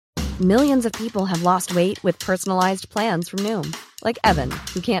millions of people have lost weight with personalized plans from Noom. Like Evan,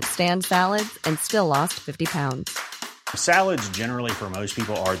 who can't stand salads and still lost 50 pounds. Salads generally for most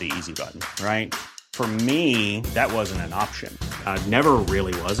people are the easy button, right? For me, that wasn't an option. I never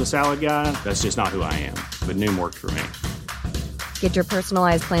really was a salad guy. That's just not who I am. But Noom worked for me. Get your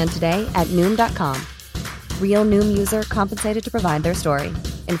personalized plan today at Noom.com. Real Noom user compensated to provide their story.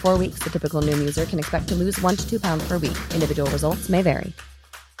 In 4 weeks, the typical Noom user can expect to lose 1 to 2 pounds per week. Individual results may vary.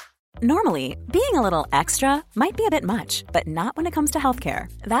 Normally, being a little extra might be a bit much, but not when it comes to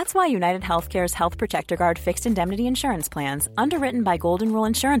healthcare. That's why United Healthcare's Health Protector Guard fixed indemnity insurance plans, underwritten by Golden Rule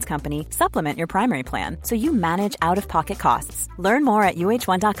Insurance Company, supplement your primary plan so you manage out-of-pocket costs. Learn more at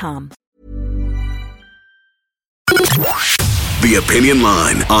uh1.com. The Opinion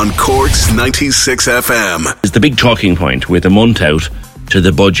Line on Cork's 96 FM. It's the big talking point with a month out to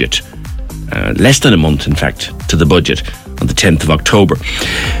the budget. Less than a month, in fact, to the budget on the 10th of October.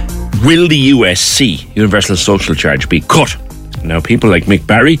 Will the USC, Universal Social Charge, be cut? Now, people like Mick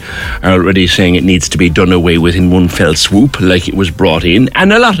Barry are already saying it needs to be done away with in one fell swoop, like it was brought in,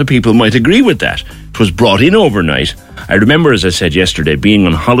 and a lot of people might agree with that. It was brought in overnight. I remember, as I said yesterday, being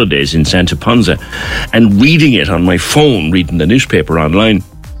on holidays in Santa Ponsa and reading it on my phone, reading the newspaper online,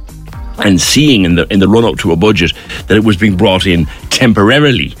 and seeing in the run-up to a budget that it was being brought in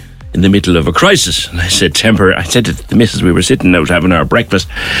temporarily in the middle of a crisis. And I said to the missus, we were sitting out having our breakfast,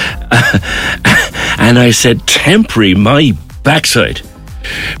 and I said, temporary, my backside.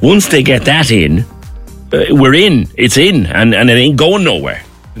 Once they get that in, we're in, it's in, and it ain't going nowhere.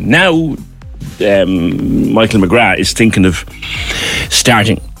 Now, Michael McGrath is thinking of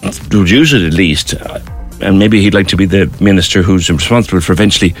starting to reduce it at least, and maybe he'd like to be the minister who's responsible for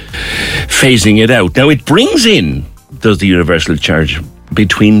eventually phasing it out. Now, it brings in, does the universal charge,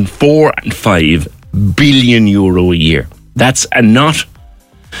 between 4 and 5 billion euro a year. That's a not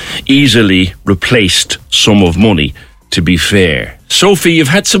easily replaced sum of money, to be fair. Sophie, you've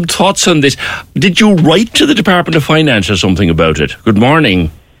had some thoughts on this. Did you write to the Department of Finance or something about it? Good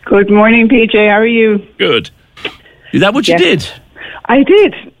morning. Good morning, PJ. How are you? Good. Is that what you did? I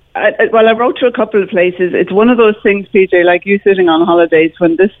did. I wrote to a couple of places. It's one of those things, PJ, like you sitting on holidays,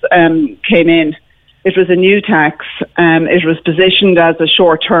 when this came in, it was a new tax. It was positioned as a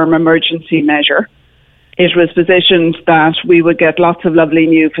short-term emergency measure. It was positioned that we would get lots of lovely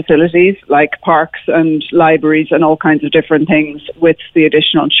new facilities like parks and libraries and all kinds of different things with the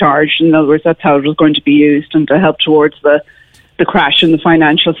additional charge. In other words, that's how it was going to be used and to help towards the crash in the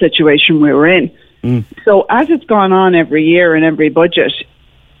financial situation we were in. So as it's gone on every year in every budget,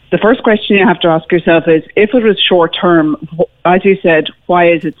 the first question you have to ask yourself is, if it was short-term, as you said, why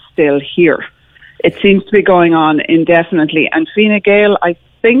is it still here? It seems to be going on indefinitely. And Fine Gael, I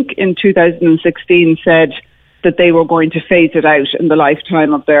think in 2016, said that they were going to phase it out in the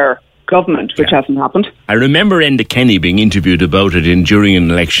lifetime of their government, which hasn't happened. I remember Enda Kenny being interviewed about it during an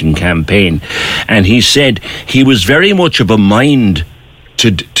election campaign, and he said he was very much of a mind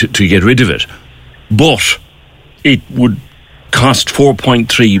to get rid of it, but it would cost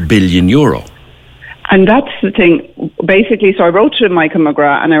 4.3 billion euro. And that's the thing. Basically, so I wrote to Michael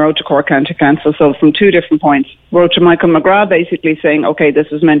McGrath and I wrote to Cork County Council, so from 2 different points. Wrote to Michael McGrath basically saying, okay, this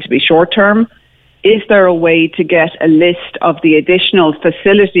was meant to be short-term. Is there a way to get a list of the additional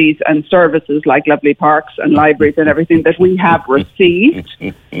facilities and services like lovely parks and libraries and everything that we have received?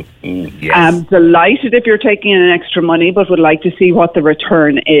 Yes. I'm delighted if you're taking in extra money, but would like to see what the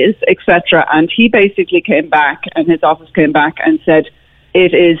return is, etc. And he basically came back, and his office came back and said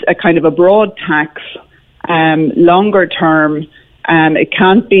it is a kind of a broad tax, longer term. It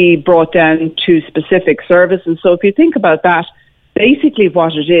can't be brought down to specific services. So if you think about that, basically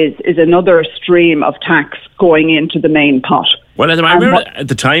what it is another stream of tax going into the main pot. Well, I remember at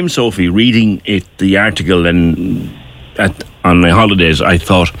the time, Sophie, reading the article and on my holidays, I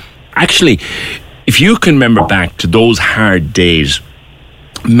thought, actually, if you can remember back to those hard days,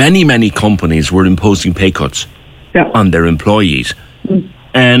 many companies were imposing pay cuts on their employees.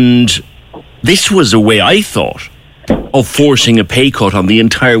 And this was a way, I thought, of forcing a pay cut on the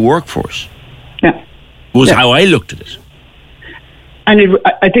entire workforce. Was how I looked at it. And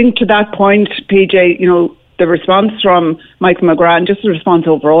I think to that point, PJ, the response from Michael McGrath, and just the response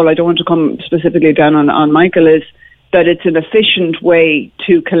overall, I don't want to come specifically down on Michael, is that it's an efficient way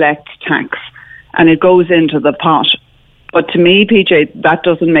to collect tax and it goes into the pot. But to me, PJ, that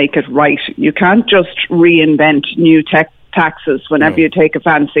doesn't make it right. You can't just reinvent new taxes whenever you take a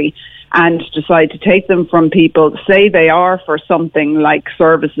fancy and decide to take them from people, say they are for something like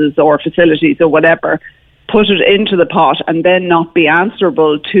services or facilities or whatever, put it into the pot and then not be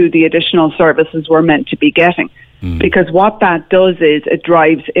answerable to the additional services we're meant to be getting. because what that does is it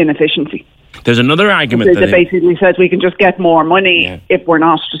drives inefficiency. There's another argument that basically says we can just get more money if we're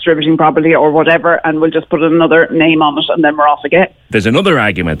not distributing properly or whatever, and we'll just put another name on it and then we're off again. There's another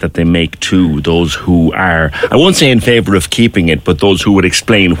argument that they make too, those who are, I won't say in favour of keeping it, but those who would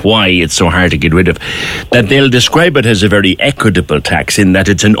explain why it's so hard to get rid of, that they'll describe it as a very equitable tax, in that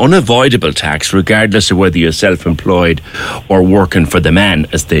it's an unavoidable tax regardless of whether you're self-employed or working for the man,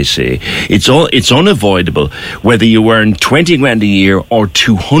 as they say. It's unavoidable whether you earn 20 grand a year or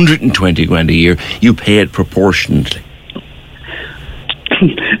 220 grand a year, you pay it proportionately.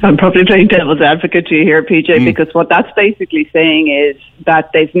 I'm probably playing devil's advocate to you here, PJ, because what that's basically saying is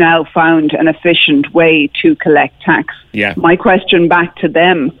that they've now found an efficient way to collect tax. Yeah. My question back to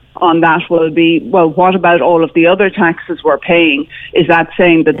them on that will be, well, what about all of the other taxes we're paying? Is that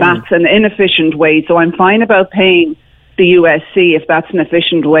saying that that's an inefficient way? So I'm fine about paying the USC if that's an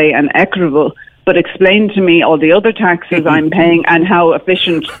efficient way and equitable, but explain to me all the other taxes I'm paying and how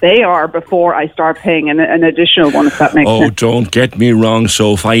efficient they are before I start paying an additional one, if that makes sense. Oh, don't get me wrong,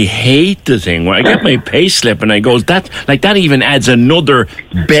 Soph. I hate the thing where I get my pay slip and I go, that even adds another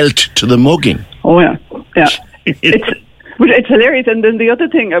belt to the mugging. Oh, yeah. It's hilarious. And then the other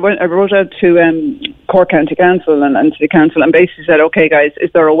thing, I wrote out to Cork County Council and City Council and basically said, okay, guys,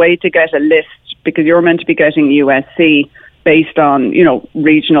 is there a way to get a list, because you're meant to be getting USC based on,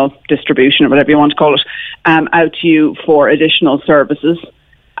 regional distribution or whatever you want to call it, out to you for additional services.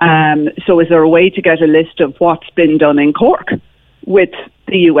 So is there a way to get a list of what's been done in Cork with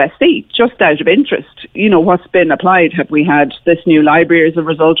the USC, just out of interest? What's been applied? Have we had this new library as a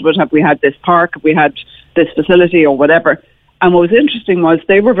result of it? Have we had this park? Have we had this facility or whatever? And what was interesting was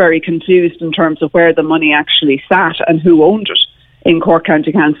they were very confused in terms of where the money actually sat and who owned it. In Cork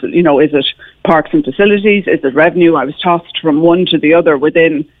County Council, is it parks and facilities? Is it revenue? I was tossed from one to the other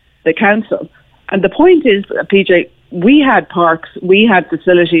within the council. And the point is, PJ, we had parks, we had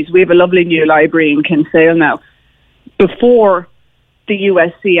facilities, we have a lovely new library in Kinsale now, before the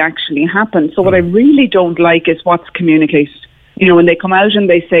USC actually happened. So what I really don't like is what's communicated. When they come out and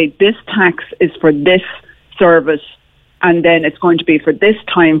they say this tax is for this service and then it's going to be for this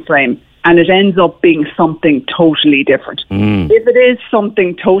time frame, and it ends up being something totally different. If it is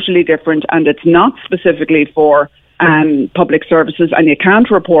something totally different and it's not specifically for public services and you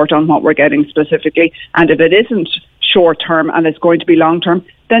can't report on what we're getting specifically, and if it isn't short-term and it's going to be long-term,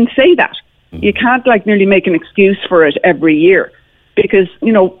 then say that. You can't nearly make an excuse for it every year, because,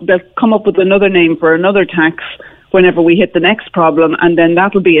 they'll come up with another name for another tax whenever we hit the next problem, and then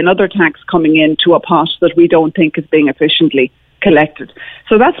that'll be another tax coming into a pot that we don't think is being efficiently collected.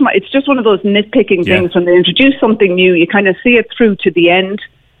 So it's just one of those nitpicking things. When they introduce something new, you kind of see it through to the end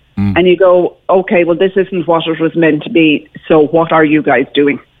and you go, okay, well, this isn't what it was meant to be, so what are you guys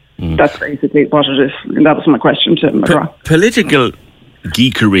doing? That's basically what it is. And that was my question to McGrath. Political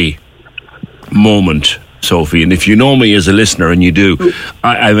geekery moment, Sophie, and if you know me as a listener, and you do,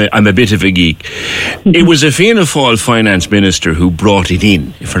 I'm a bit of a geek. It was a Fianna Fáil finance minister who brought it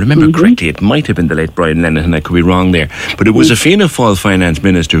in. If I remember correctly, it might have been the late Brian Lenihan, I could be wrong there, but it was a Fianna Fáil finance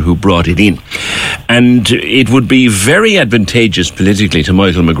minister who brought it in. And it would be very advantageous politically to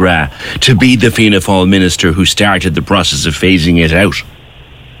Michael McGrath to be the Fianna Fáil minister who started the process of phasing it out.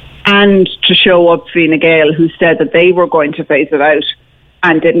 And to show up Fine Gael, who said that they were going to phase it out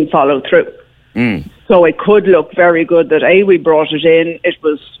and didn't follow through. So it could look very good that we brought it in. It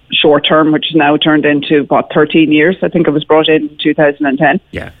was short term, which is now turned into 13 years. I think it was brought in 2010.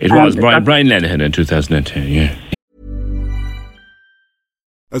 Yeah, it was Brian Lenihan in 2010. Yeah.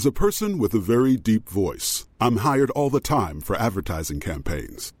 As a person with a very deep voice, I'm hired all the time for advertising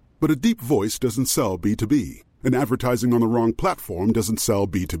campaigns. But a deep voice doesn't sell B2B, and advertising on the wrong platform doesn't sell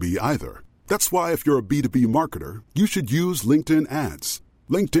B2B either. That's why if you're a B2B marketer, you should use LinkedIn ads.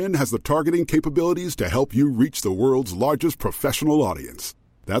 LinkedIn has the targeting capabilities to help you reach the world's largest professional audience.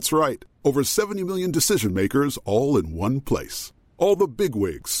 That's right, over 70 million decision makers all in one place. All the big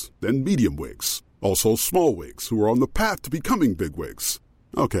wigs, then medium wigs, also small wigs who are on the path to becoming big wigs.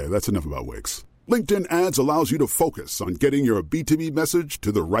 Okay, that's enough about wigs. LinkedIn ads allows you to focus on getting your B2B message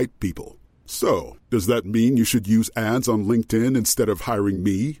to the right people. So, does that mean you should use ads on LinkedIn instead of hiring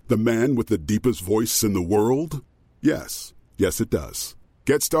me, the man with the deepest voice in the world? Yes. Yes, it does.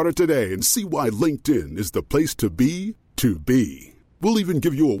 Get started today and see why LinkedIn is the place to be to be. We'll even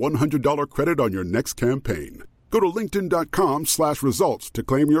give you a $100 credit on your next campaign. Go to linkedin.com/results to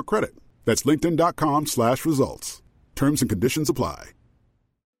claim your credit. That's linkedin.com/results. Terms and conditions apply.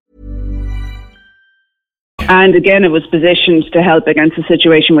 And again, it was positioned to help against the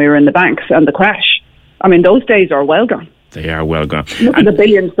situation we were in the banks and the crash. I mean, those days are well gone. They are well gone. Look at the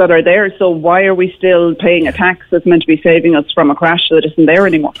billions that are there. So why are we still paying a tax that's meant to be saving us from a crash that isn't there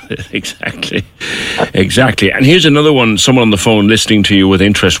anymore? Exactly. And here's another one, someone on the phone listening to you with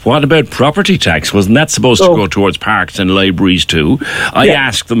interest. What about property tax? Wasn't that supposed to go towards parks and libraries too? I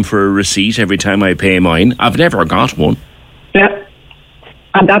ask them for a receipt every time I pay mine. I've never got one. Yeah.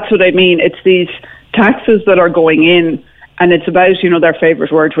 And that's what I mean. It's these taxes that are going in, and it's about, their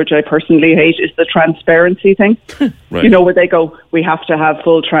favourite word, which I personally hate, is the transparency thing. Right. Where they go, we have to have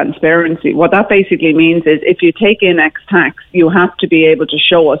full transparency. What that basically means is if you take in X tax, you have to be able to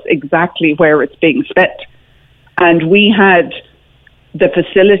show us exactly where it's being spent. And we had the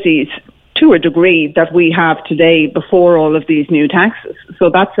facilities to a degree that we have today before all of these new taxes. So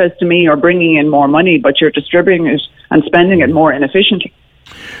that says to me, you're bringing in more money, but you're distributing it and spending it more inefficiently.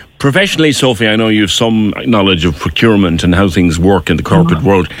 Professionally, Sophie, I know you have some knowledge of procurement and how things work in the corporate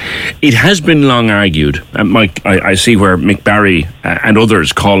world. It has been long argued, and Mike, I see where Mick Barry and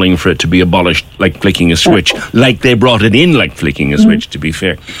others calling for it to be abolished like flicking a switch, like they brought it in like flicking a switch, to be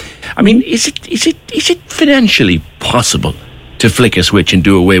fair. I mean, is it financially possible to flick a switch and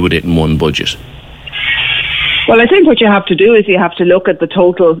do away with it in one budget? Well, I think what you have to do is you have to look at the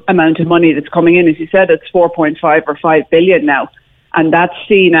total amount of money that's coming in. As you said, it's 4.5 or 5 billion now. And that's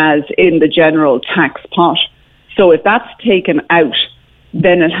seen as in the general tax pot. So if that's taken out,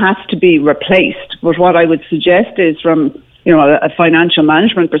 then it has to be replaced. But what I would suggest is from, a financial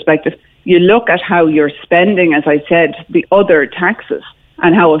management perspective, you look at how you're spending, as I said, the other taxes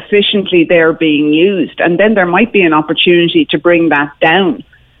and how efficiently they're being used. And then there might be an opportunity to bring that down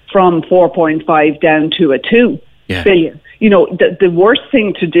from 4.5 down to a 2 billion. The worst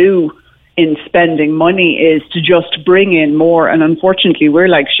thing to do in spending money is to just bring in more, and unfortunately we're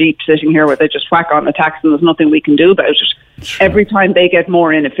like sheep sitting here where they just whack on the tax and there's nothing we can do about it. Every time they get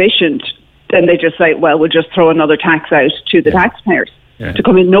more inefficient, then they just say, well, we'll just throw another tax out to the taxpayers to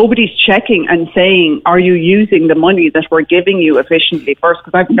come in. Nobody's checking and saying, are you using the money that we're giving you efficiently first?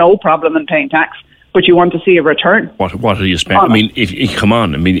 Because I have no problem in paying tax, but you want to see a return. What are you spending?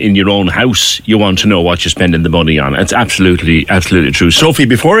 I mean, in your own house, you want to know what you're spending the money on. It's absolutely true. Sophie,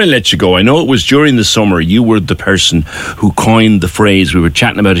 before I let you go, I know it was during the summer you were the person who coined the phrase. We were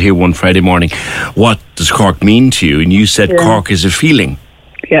chatting about it here one Friday morning. What does Cork mean to you? And you said Cork is a feeling.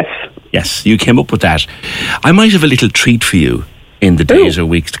 Yes, you came up with that. I might have a little treat for you in the days or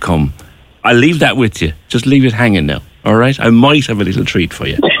weeks to come. I'll leave that with you. Just leave it hanging now. All right? I might have a little treat for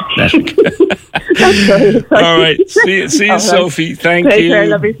you. All right. See you, Sophie. Thank you. Care,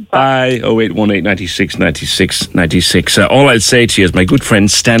 love you. Bye. 0818 96 96 96. All I'd say to you is my good friend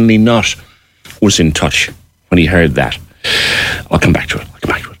Stanley Nutt was in touch when he heard that. I'll come back to it.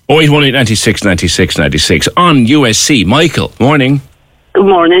 0818 96 96 96 on USC. Michael, morning. Good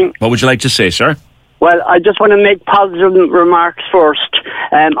morning. What would you like to say, sir? Well, I just want to make positive remarks first.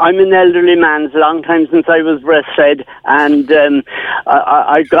 I'm an elderly man. It's a long time since I was breastfed, and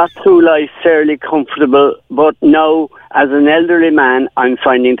I got through life fairly comfortable. But now, as an elderly man, I'm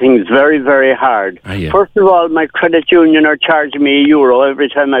finding things very, very hard. First of all, my credit union are charging me €1 every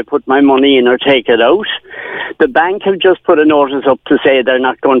time I put my money in or take it out. The bank have just put a notice up to say they're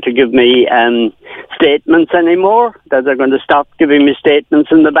not going to give me statements anymore, that they're going to stop giving me statements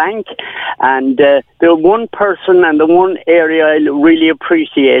in the bank. And the one person and the one area I really appreciate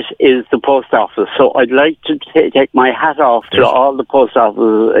is the post office. So I'd like to take my hat off to all the post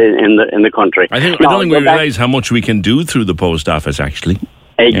offices in the country. I don't think we realise how much we can do through the post office, actually.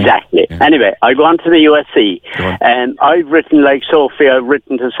 Exactly. Yeah. Anyway, I go on to the USC. And I've written, like Sophie, I've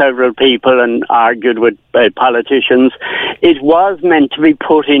written to several people and argued with politicians. It was meant to be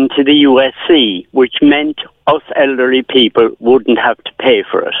put into the USC, which meant us elderly people wouldn't have to pay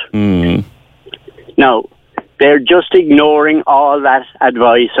for it. Mm. Now, they're just ignoring all that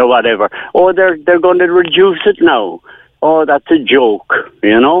advice or whatever. Oh, they're going to reduce it now. Oh, that's a joke,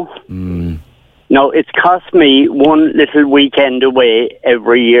 Mm. No, it's cost me one little weekend away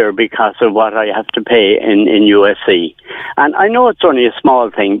every year because of what I have to pay in USC. And I know it's only a small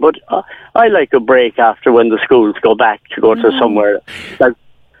thing, but I like a break after when the schools go back to go to somewhere. Like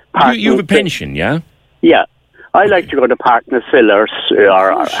you have a pension, yeah? Yeah. I like to go to Parknessville or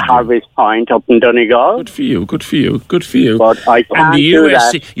Harvey's Point up in Donegal. Good for you. But I can't and the do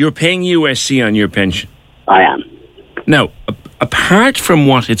USC, that. You're paying USC on your pension? I am. Now, apart from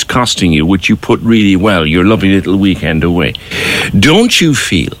what it's costing you, which you put really well, your lovely little weekend away, don't you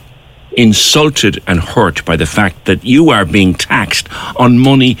feel insulted and hurt by the fact that you are being taxed on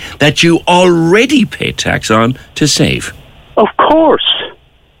money that you already pay tax on to save? Of course.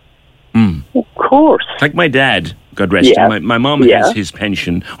 Mm. Of course. Like my dad, God rest him. My mum has his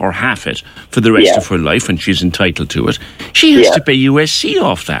pension, or half it, for the rest of her life, and she's entitled to it. She has to pay USC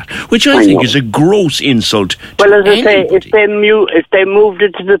off that, which I think is a gross insult to Well, as I say, anybody. if they moved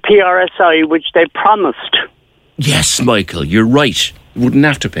it to the PRSI, which they promised. Yes, Michael, you're right. You wouldn't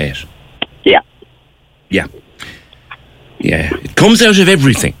have to pay it. Yeah. Yeah. Yeah. It comes out of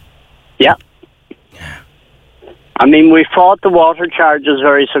everything. Yeah. I mean, we fought the water charges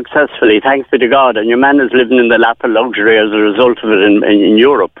very successfully, thanks be to God, and your man is living in the lap of luxury as a result of it in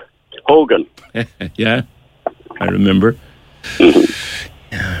Europe. Hogan. Yeah, I remember. Yeah.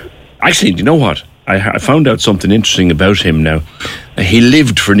 Actually, do you know what? I found out something interesting about him now. He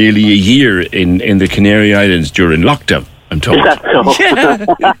lived for nearly a year in the Canary Islands during lockdown, I'm told. Is that so? Yeah.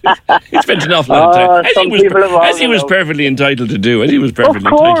 He spent an awful lot of time. As he was perfectly entitled to do. Of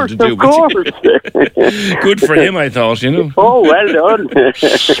course. Good for him, I thought, you know. Oh, well done.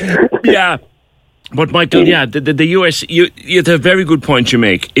 Yeah. But, Michael, the US, it's a very good point you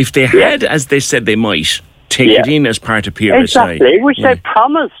make. If they had, as they said they might, take it in as part of PRSI. Exactly, which they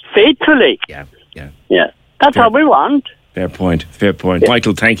promised faithfully. Yeah. That's what we want. Fair point.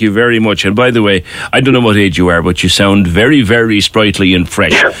 Michael, thank you very much. And by the way, I don't know what age you are, but you sound very, very sprightly and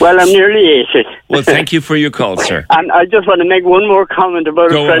fresh. Well, I'm nearly 80. Well, thank you for your call, sir. And I just want to make one more comment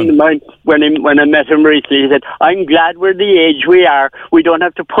about a friend of mine. When I met him recently, he said, I'm glad we're the age we are. We don't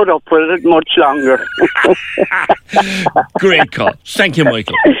have to put up with it much longer. Great call. Thank you,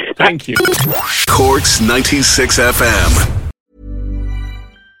 Michael. Thank you. Cork's 96 FM.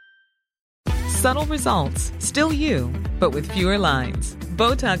 Subtle results, still you, but with fewer lines.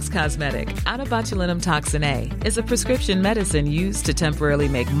 Botox Cosmetic, onabotulinum toxin A, is a prescription medicine used to temporarily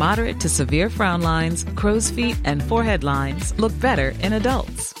make moderate to severe frown lines, crow's feet, and forehead lines look better in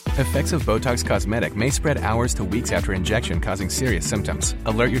adults. Effects of Botox Cosmetic may spread hours to weeks after injection, causing serious symptoms.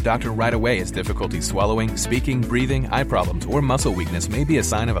 Alert your doctor right away as difficulty swallowing, speaking, breathing, eye problems, or muscle weakness may be a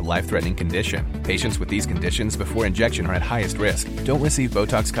sign of a life-threatening condition. Patients with these conditions before injection are at highest risk. Don't receive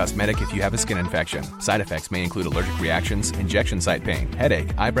Botox Cosmetic if you have a skin infection. Side effects may include allergic reactions, injection site pain, headache,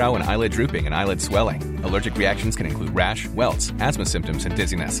 eyebrow and eyelid drooping, and eyelid swelling. Allergic reactions can include rash, welts, asthma symptoms, and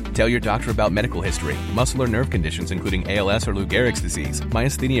dizziness. Tell your doctor about medical history, muscle or nerve conditions including ALS or Lou Gehrig's disease,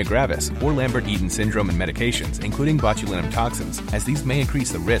 myasthenia gravis, or Lambert-Eaton syndrome, and medications, including botulinum toxins, as these may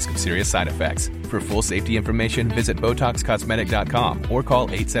increase the risk of serious side effects. For full safety information, visit BotoxCosmetic.com or call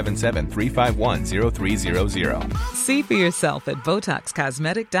 877-351-0300. See for yourself at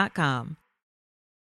BotoxCosmetic.com.